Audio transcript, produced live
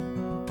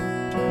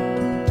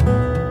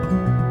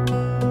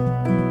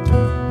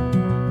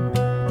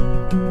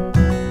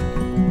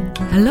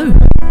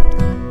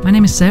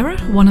is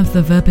Sarah, one of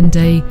the Verbum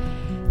Dei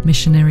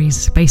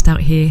missionaries based out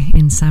here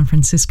in San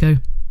Francisco. And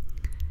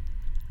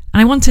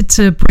I wanted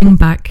to bring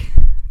back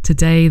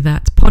today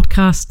that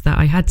podcast that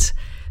I had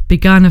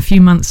begun a few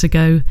months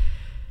ago,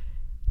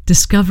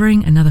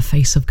 Discovering Another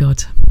Face of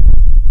God.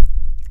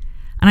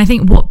 And I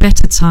think what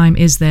better time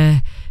is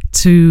there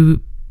to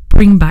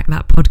bring back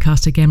that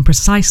podcast again,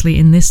 precisely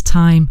in this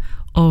time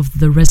of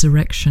the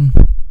resurrection,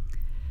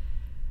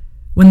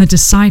 when the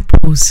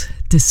disciples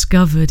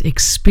discovered,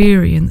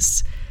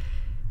 experienced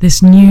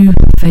this new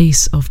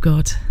face of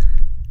God,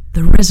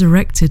 the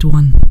resurrected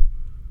one.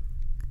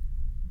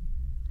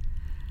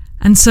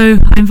 And so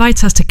I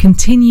invite us to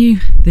continue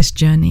this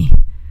journey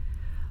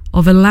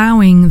of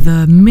allowing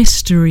the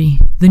mystery,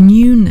 the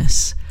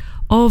newness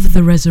of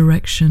the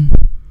resurrection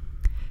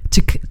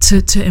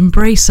to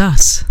embrace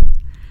us,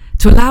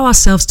 to allow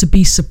ourselves to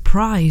be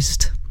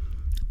surprised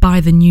by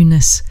the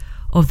newness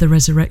of the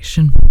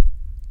resurrection.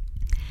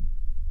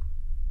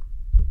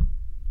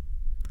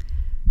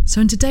 So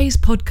in today's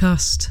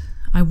podcast,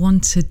 I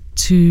wanted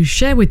to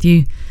share with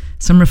you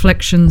some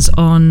reflections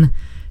on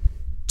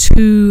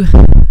two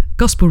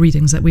gospel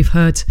readings that we've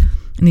heard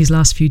in these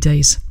last few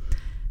days.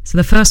 So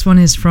the first one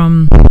is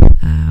from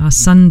our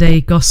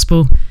Sunday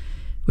gospel,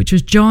 which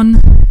was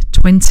John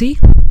 20,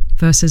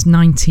 verses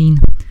 19.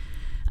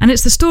 And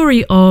it's the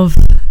story of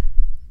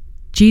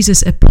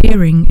Jesus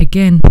appearing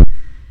again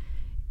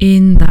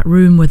in that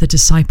room where the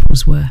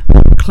disciples were,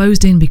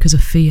 closed in because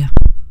of fear.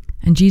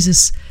 And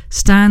Jesus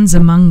stands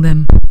among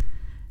them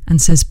and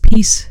says,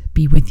 "Peace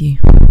be with you."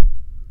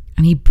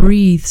 And he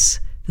breathes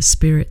the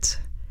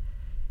Spirit.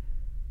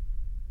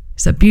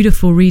 It's that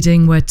beautiful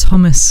reading where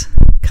Thomas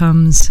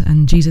comes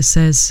and Jesus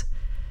says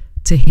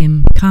to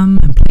him, "Come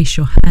and place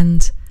your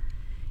hand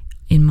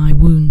in my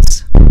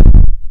wounds."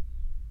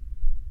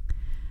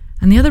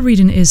 And the other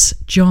reading is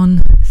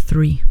John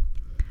 3.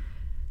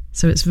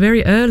 So it's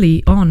very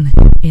early on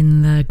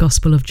in the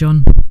Gospel of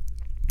John.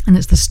 And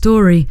it's the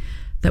story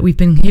that we've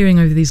been hearing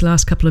over these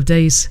last couple of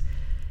days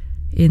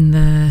in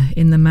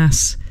the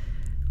Mass,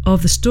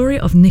 of the story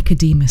of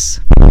Nicodemus.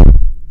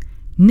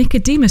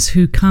 Nicodemus,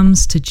 who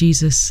comes to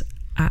Jesus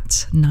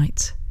at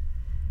night.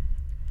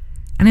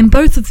 And in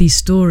both of these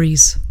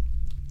stories,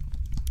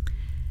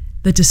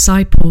 the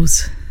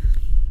disciples,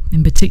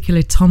 in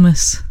particular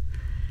Thomas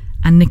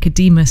and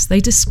Nicodemus, they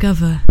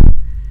discover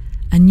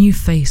a new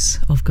face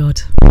of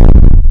God.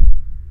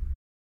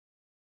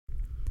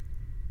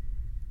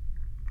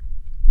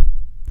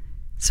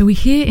 So we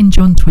hear in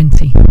John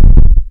 20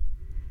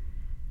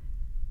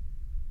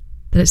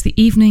 that it's the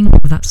evening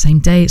of that same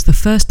day, it's the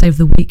first day of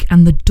the week,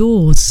 and the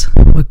doors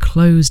were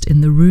closed in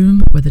the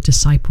room where the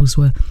disciples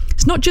were.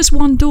 It's not just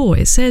one door,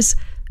 it says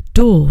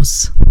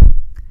doors.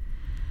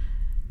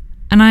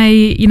 And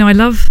I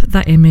love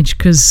that image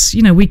because,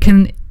 we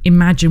can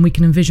imagine, we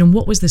can envision,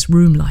 what was this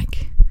room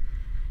like?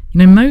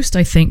 Most,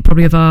 I think,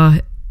 probably of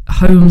our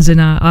homes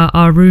and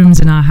our rooms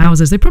in our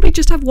houses, they probably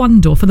just have one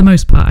door for the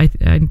most part.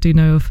 I do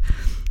know of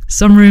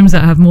some rooms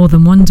that have more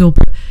than one door,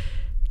 but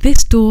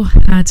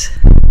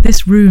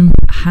this room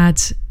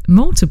had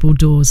multiple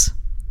doors.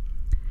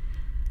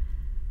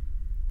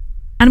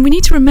 And we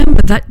need to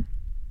remember that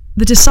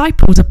the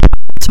disciples, apart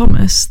from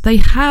Thomas, they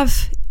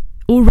have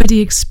already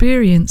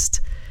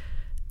experienced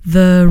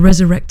the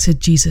resurrected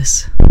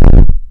Jesus.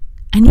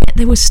 And yet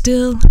they were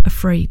still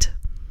afraid.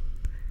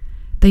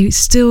 They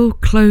still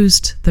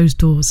closed those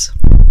doors.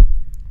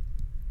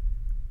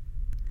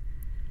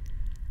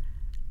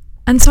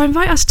 And so I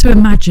invite us to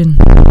imagine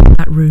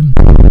that room.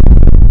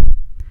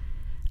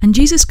 And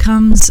Jesus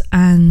comes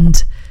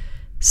and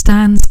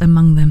stands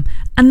among them.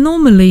 And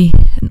normally,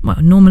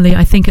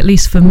 I think, at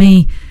least for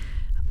me,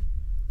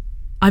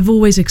 I've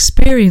always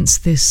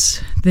experienced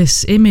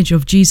this image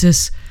of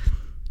Jesus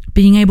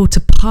being able to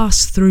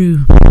pass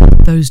through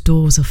those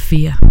doors of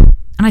fear.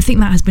 And I think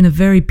that has been a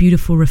very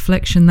beautiful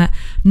reflection, that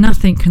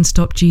nothing can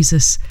stop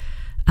Jesus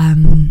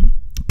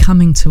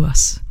coming to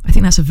us. I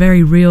think that's a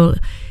very real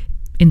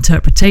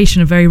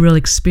interpretation, a very real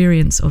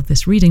experience of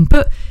this reading.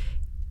 But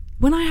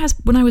when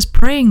I was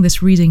praying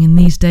this reading in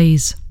these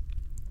days,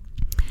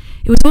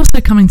 it was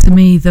also coming to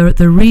me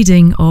the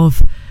reading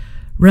of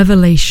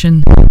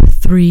Revelation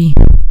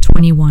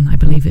 3:21, I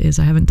believe it is.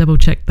 I haven't double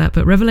checked that,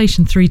 but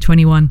Revelation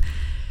 3:21,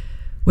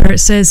 where it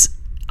says,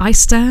 "I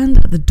stand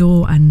at the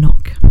door and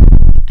knock,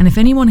 and if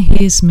anyone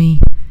hears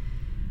me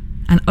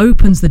and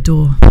opens the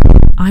door,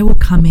 I will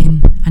come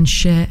in and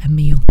share a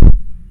meal."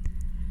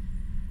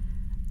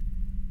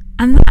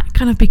 And that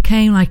kind of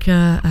became like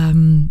a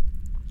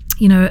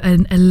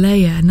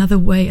layer, another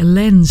way, a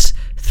lens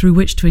through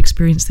which to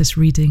experience this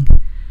reading.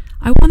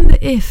 I wonder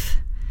if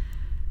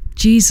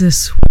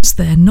Jesus was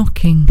there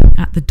knocking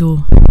at the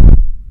door,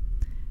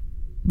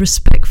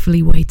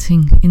 respectfully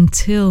waiting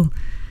until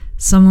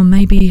someone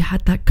maybe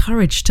had that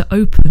courage to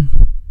open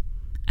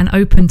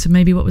to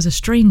maybe what was a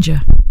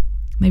stranger.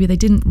 Maybe they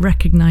didn't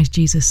recognize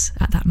Jesus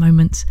at that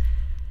moment.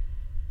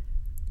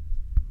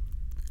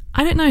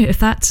 I don't know if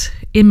that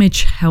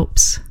image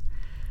helps,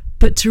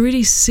 but to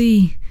really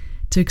see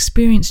to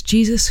experience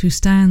Jesus who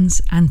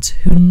stands and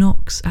who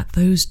knocks at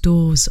those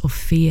doors of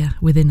fear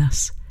within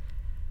us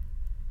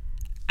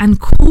and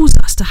calls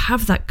us to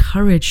have that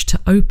courage to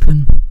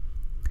open.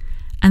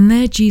 And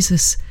there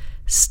Jesus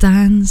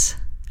stands,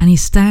 and he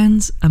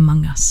stands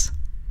among us.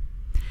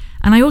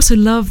 And I also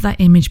love that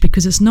image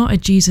because it's not a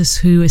Jesus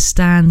who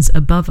stands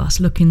above us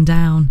looking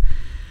down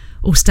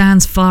or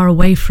stands far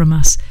away from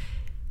us.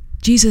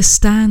 Jesus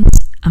stands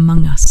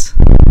among us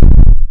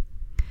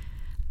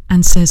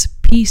and says,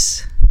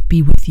 "Peace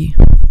be with you."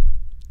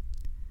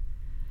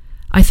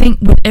 I think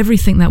with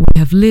everything that we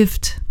have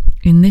lived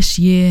in this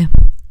year,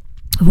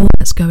 of all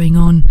that's going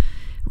on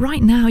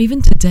right now,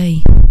 even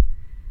today,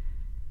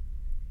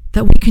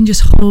 that we can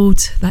just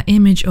hold that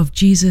image of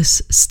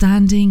Jesus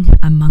standing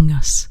among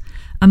us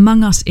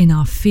in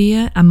our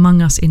fear,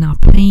 among us in our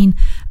pain,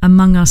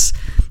 among us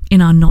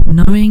in our not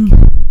knowing,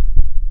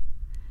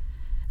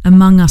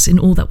 among us in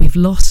all that we've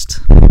lost,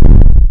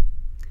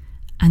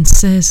 and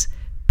says,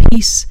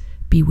 "Peace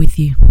be with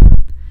you."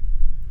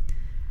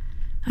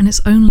 And it's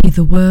only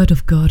the word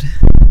of God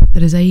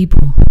that is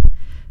able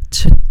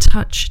to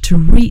touch, to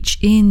reach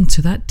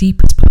into that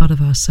deepest part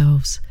of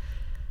ourselves,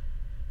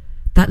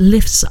 that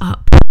lifts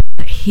up,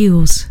 that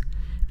heals,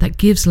 that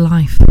gives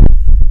life,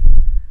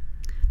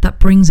 that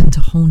brings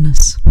into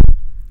wholeness.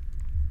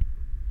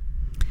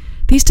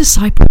 These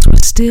disciples were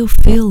still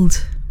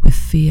filled with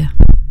fear.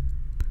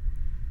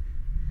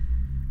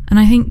 And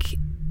I think,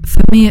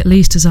 for me at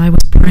least, as I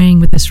was praying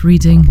with this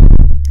reading,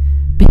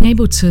 being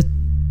able to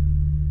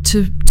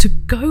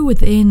go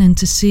within and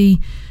to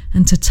see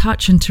and to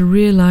touch and to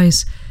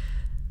realize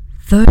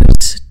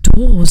those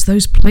doors,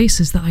 those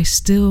places that I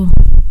still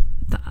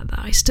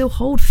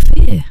hold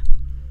fear.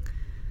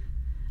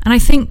 And I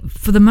think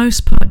for the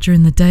most part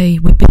during the day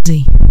we're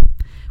busy.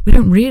 We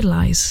don't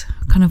realize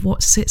kind of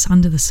what sits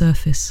under the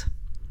surface.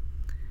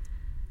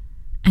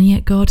 And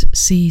yet God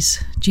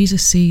sees,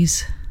 Jesus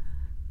sees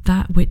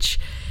that which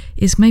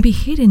is maybe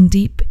hidden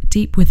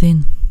deep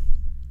within.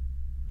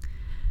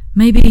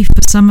 Maybe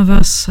for some of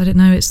us, I don't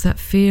know, it's that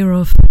fear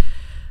of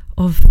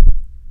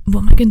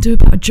what am I going to do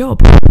about a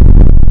job?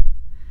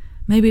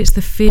 Maybe it's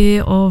the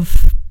fear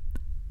of,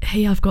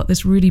 hey, I've got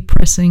this really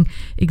pressing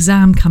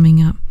exam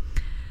coming up.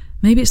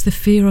 Maybe it's the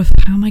fear of,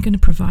 how am I going to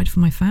provide for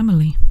my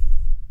family?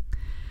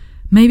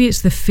 Maybe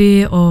it's the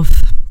fear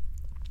of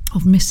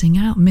missing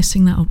out,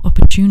 missing that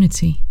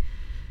opportunity.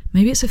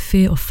 Maybe it's a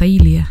fear of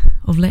failure,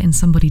 of letting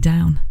somebody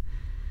down.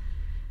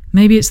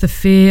 Maybe it's the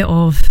fear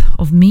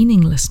of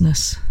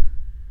meaninglessness,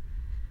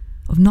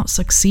 of not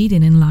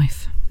succeeding in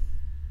life.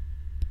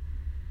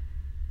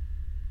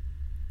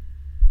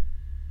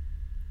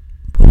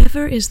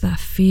 Whatever is that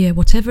fear,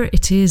 whatever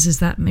it is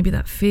that maybe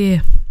that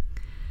fear,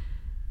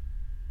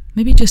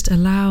 maybe just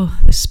allow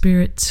the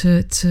Spirit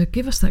to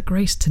give us that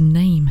grace to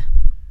name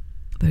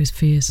those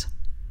fears.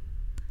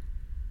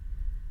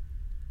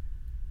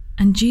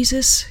 And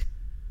Jesus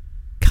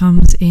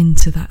comes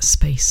into that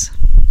space,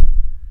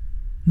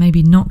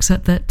 maybe knocks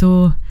at that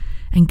door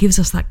and gives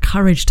us that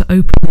courage to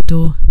open the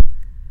door,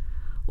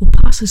 or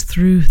passes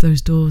through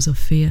those doors of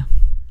fear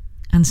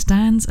and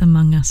stands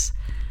among us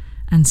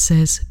and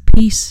says,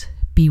 "Peace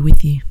be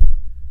with you."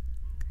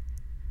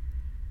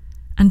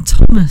 And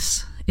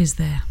Thomas is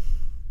there.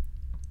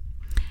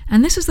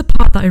 And this is the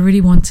part that I really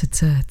wanted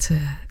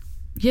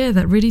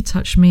that really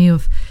touched me,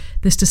 of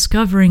this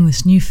discovering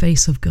this new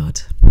face of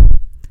God.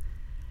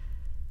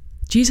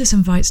 Jesus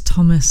invites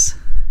Thomas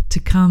to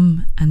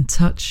come and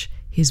touch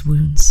his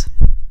wounds.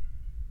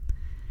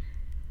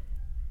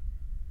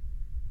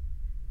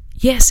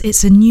 Yes,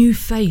 it's a new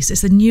face,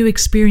 it's a new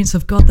experience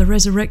of God, the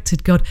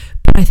resurrected God,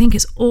 but I think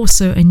it's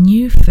also a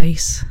new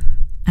face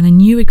and a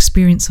new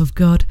experience of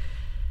God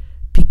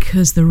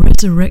because the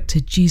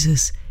resurrected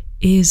Jesus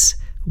is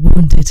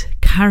wounded,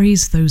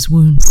 carries those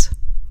wounds.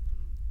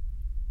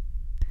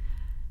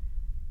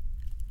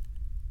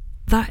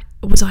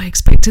 Was I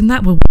expecting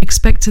that? Were we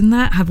expecting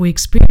that? Have we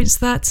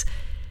experienced that?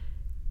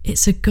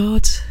 It's a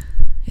God,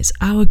 it's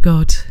our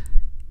God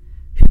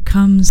who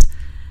comes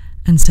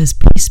and says,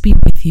 "Peace be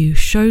with you,"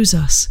 shows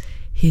us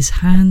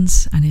his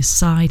hands and his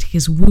side,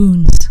 his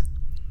wounds.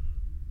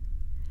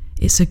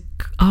 It's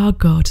our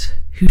God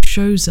who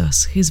shows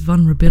us his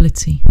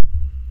vulnerability.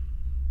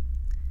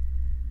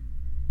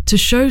 To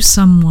show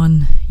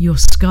someone your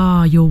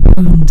scar, your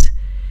wound,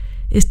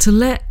 is to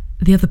let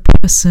the other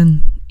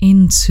person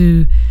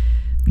into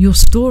your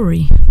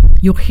story,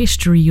 your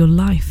history, your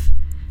life.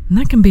 And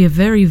that can be a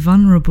very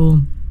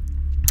vulnerable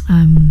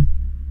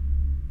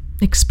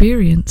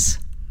experience.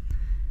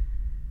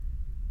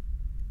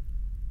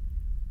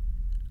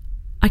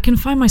 I can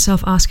find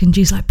myself asking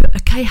Jesus, like, but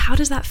okay, how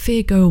does that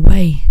fear go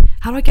away?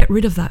 How do I get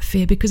rid of that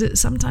fear? Because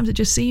sometimes it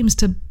just seems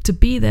to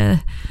be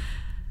there.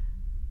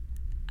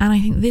 And I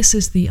think this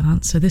is the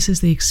answer, this is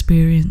the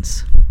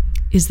experience,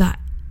 is that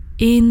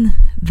in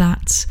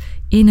that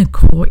inner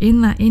core,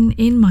 in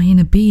my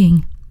inner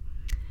being,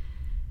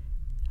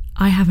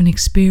 I have an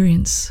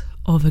experience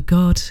of a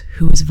God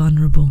who is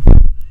vulnerable,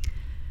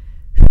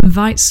 who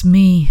invites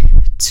me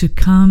to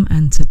come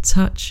and to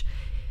touch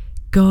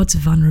God's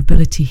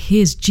vulnerability.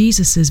 Here's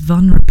Jesus'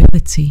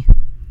 vulnerability.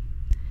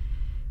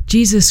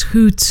 Jesus,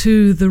 who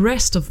to the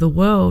rest of the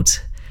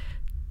world,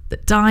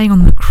 that dying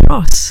on the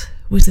cross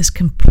was this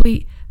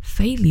complete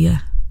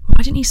failure.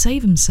 Why didn't he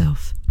save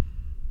himself?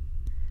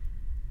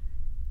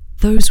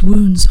 Those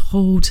wounds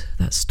hold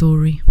that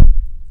story.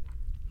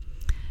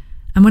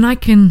 And when I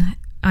can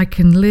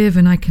live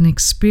and I can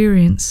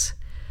experience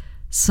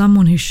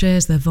someone who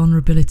shares their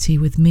vulnerability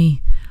with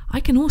me, I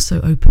can also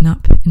open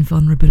up in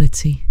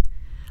vulnerability.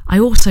 I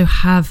also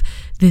have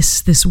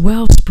this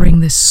wellspring,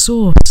 this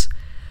source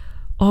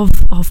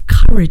of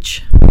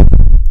courage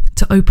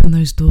to open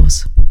those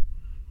doors.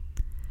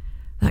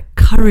 That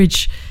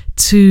courage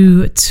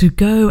to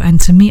go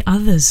and to meet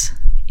others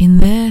in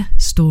their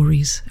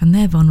stories and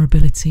their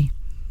vulnerability.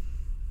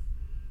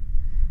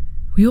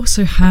 We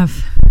also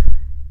have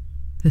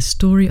the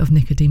story of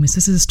Nicodemus.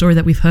 This is a story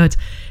that we've heard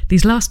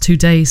these last 2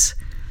 days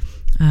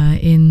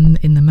in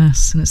the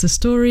Mass, and it's the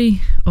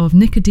story of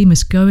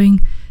Nicodemus going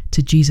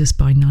to Jesus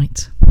by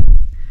night.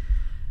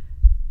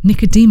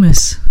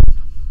 Nicodemus,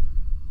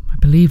 I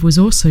believe, was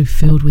also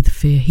filled with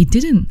fear. He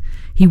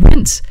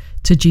went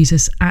to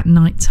Jesus at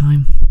night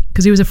time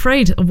because he was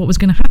afraid of what was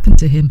going to happen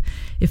to him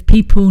if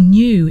people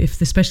knew,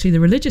 if especially the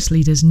religious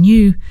leaders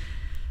knew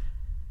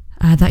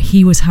that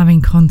he was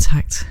having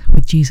contact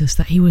with Jesus,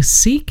 that he was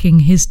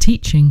seeking his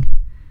teaching.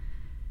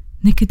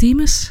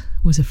 Nicodemus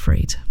was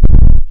afraid.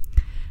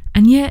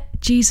 And yet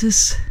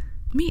Jesus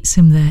meets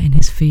him there in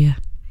his fear.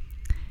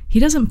 He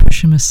doesn't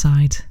push him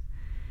aside.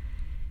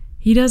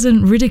 He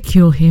doesn't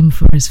ridicule him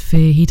for his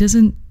fear. He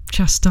doesn't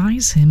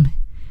chastise him.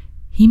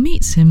 He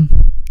meets him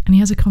and he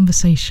has a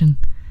conversation.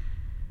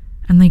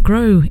 And they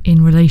grow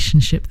in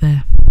relationship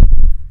there.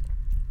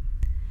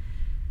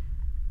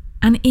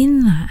 And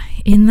in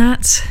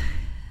that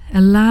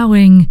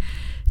allowing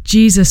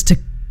Jesus to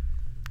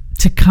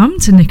come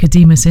to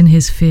Nicodemus in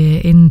his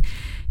fear, in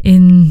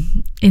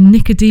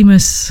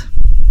Nicodemus,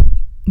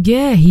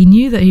 yeah, he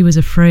knew that he was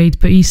afraid,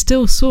 but he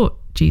still sought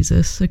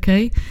Jesus,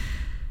 okay?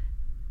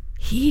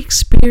 He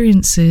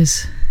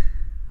experiences,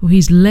 or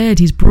he's led,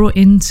 he's brought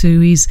into,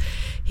 he's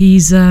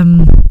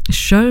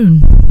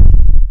shown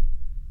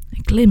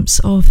a glimpse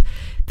of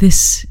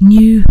this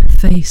new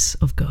face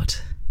of God.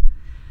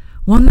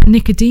 One that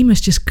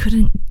Nicodemus just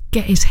couldn't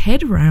get his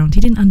head around.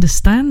 He didn't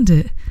understand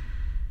it.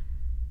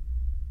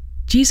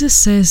 Jesus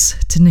says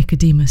to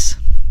Nicodemus,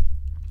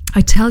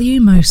 I tell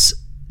you most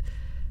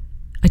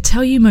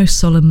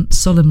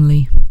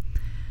solemnly,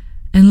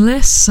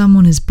 unless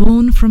someone is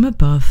born from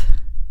above,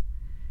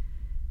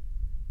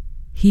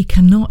 he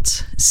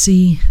cannot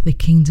see the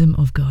kingdom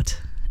of God.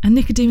 And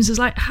Nicodemus is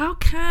like, how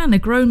can a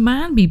grown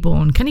man be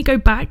born? Can he go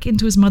back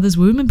into his mother's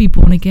womb and be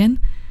born again?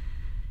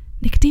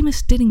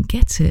 Nicodemus didn't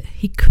get it.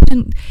 He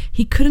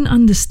couldn't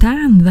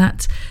understand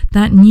that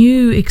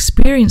new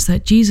experience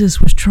that Jesus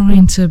was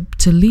trying to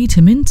lead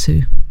him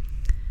into.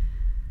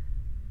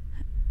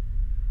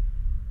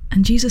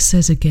 And Jesus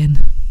says again,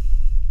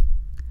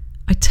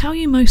 I tell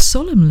you most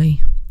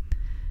solemnly,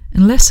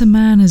 unless a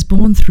man is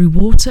born through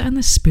water and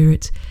the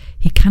Spirit,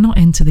 he cannot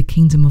enter the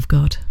kingdom of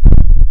God.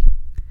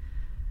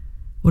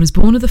 What is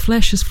born of the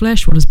flesh is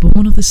flesh, what is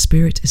born of the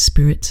Spirit is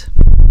spirit.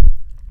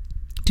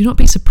 Do not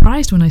be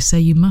surprised when I say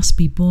you must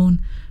be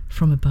born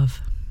from above.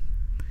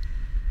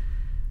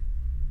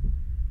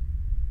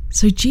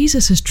 So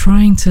Jesus is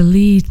trying to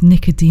lead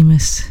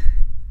Nicodemus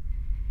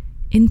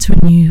into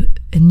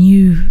a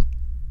new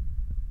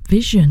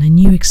vision, a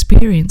new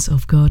experience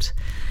of God.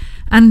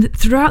 And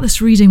throughout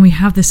this reading we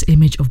have this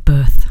image of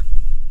birth.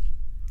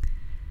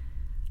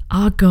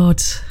 Our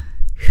God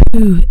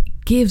who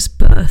gives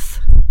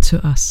birth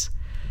to us.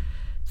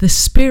 The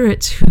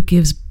Spirit who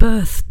gives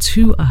birth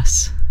to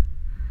us.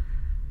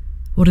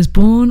 What is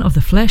born of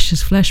the flesh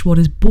is flesh. What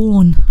is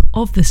born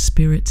of the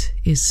Spirit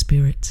is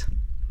spirit.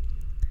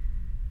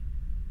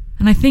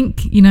 And I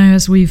think,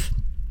 as we've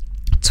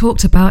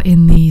talked about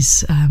in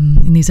these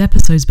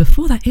episodes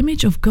before, that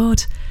image of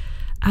God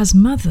as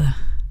mother,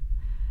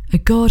 a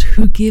God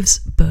who gives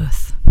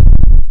birth.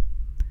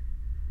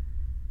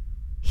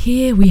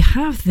 Here we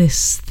have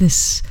these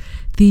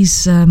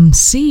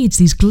seeds,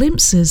 these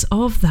glimpses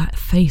of that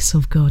face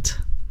of God.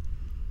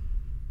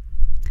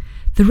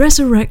 The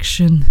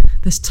resurrection,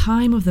 this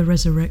time of the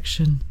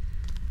resurrection,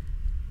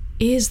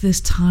 is this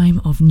time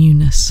of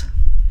newness.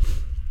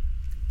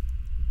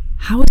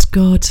 How is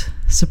God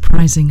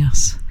surprising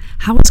us?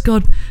 How is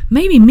God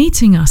maybe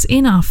meeting us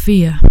in our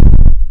fear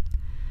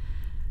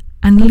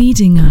and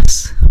leading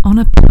us on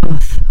a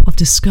path of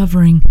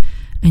discovering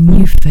a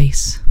new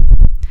face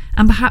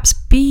and perhaps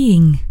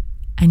being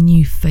a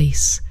new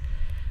face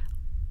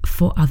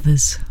for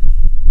others?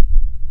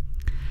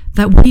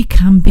 That we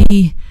can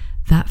be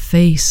that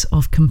face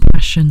of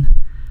compassion,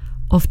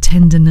 of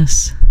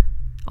tenderness,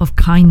 of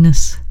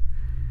kindness.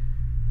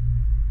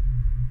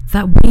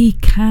 That we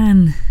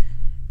can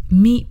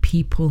meet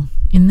people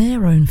in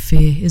their own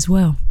fear as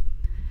well.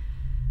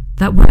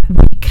 That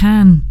we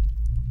can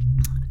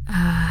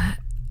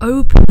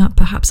open up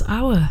perhaps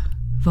our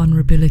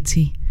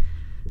vulnerability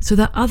so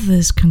that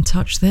others can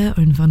touch their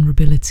own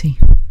vulnerability.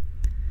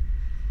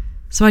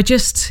 So I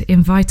just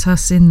invite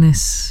us in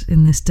this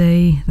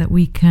day that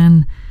we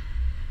can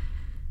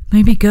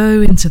maybe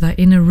go into that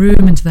inner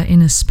room, into that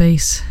inner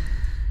space,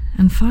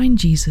 and find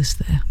Jesus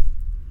there.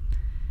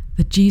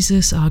 The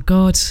Jesus, our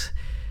God,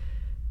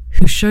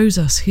 who shows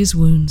us his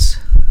wounds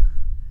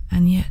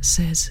and yet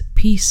says,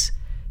 peace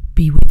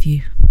be with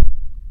you.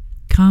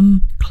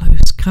 Come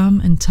close, come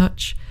and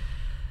touch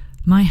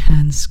my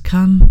hands,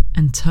 come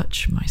and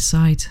touch my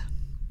side.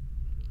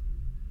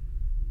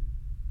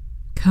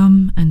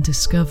 Come and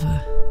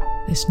discover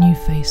this new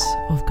face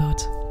of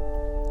God.